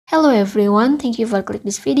Hello everyone, thank you for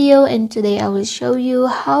clicking this video, and today I will show you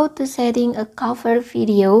how to setting a cover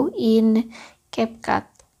video in CapCut.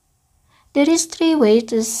 There is 3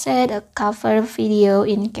 ways to set a cover video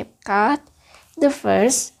in CapCut. The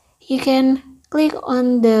first, you can click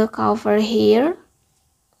on the cover here.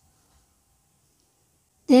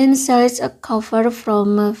 Then select a cover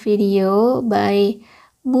from a video by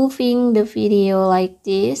moving the video like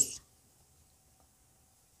this.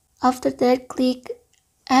 After that, click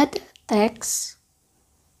Add Text.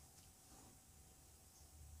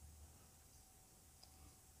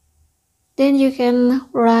 Then you can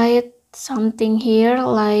write something here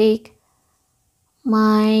like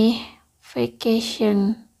my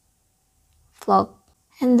vacation vlog.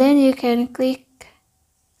 And then you can click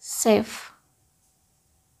Save.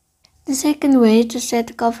 The second way to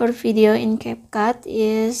set cover video in CapCut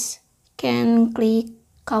is can click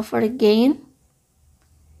cover again.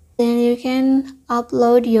 Then you can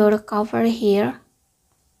upload your cover here.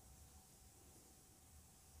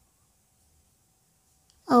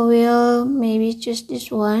 I will maybe choose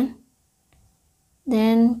this one.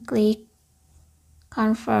 Then click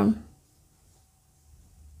confirm.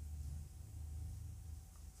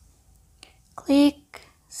 Click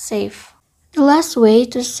save. The last way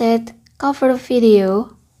to set cover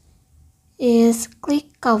video is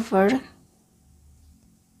click cover.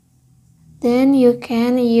 Then you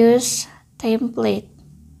can use template.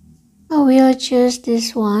 I will choose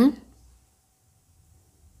this one.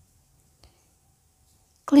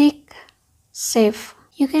 Click save.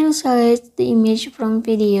 You can select the image from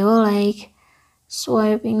video, like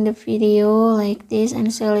swiping the video like this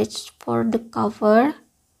and select for the cover.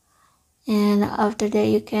 And after that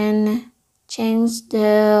you can change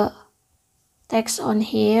the text on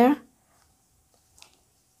here.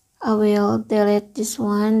 I will delete this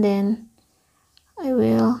one, then I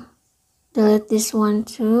will delete this one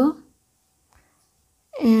too,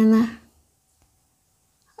 and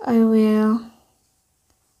I will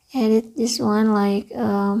edit this one like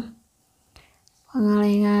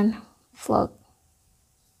pengalengan vlog.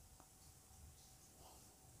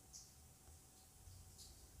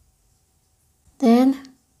 Then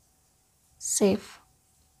save.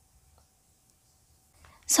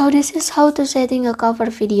 So this is how to setting a cover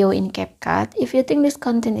video in CapCut. If you think this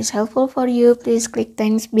content is helpful for you, please click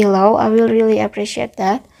thanks below. I will really appreciate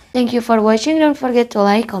that. Thank you for watching. Don't forget to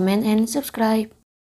like, comment, and subscribe.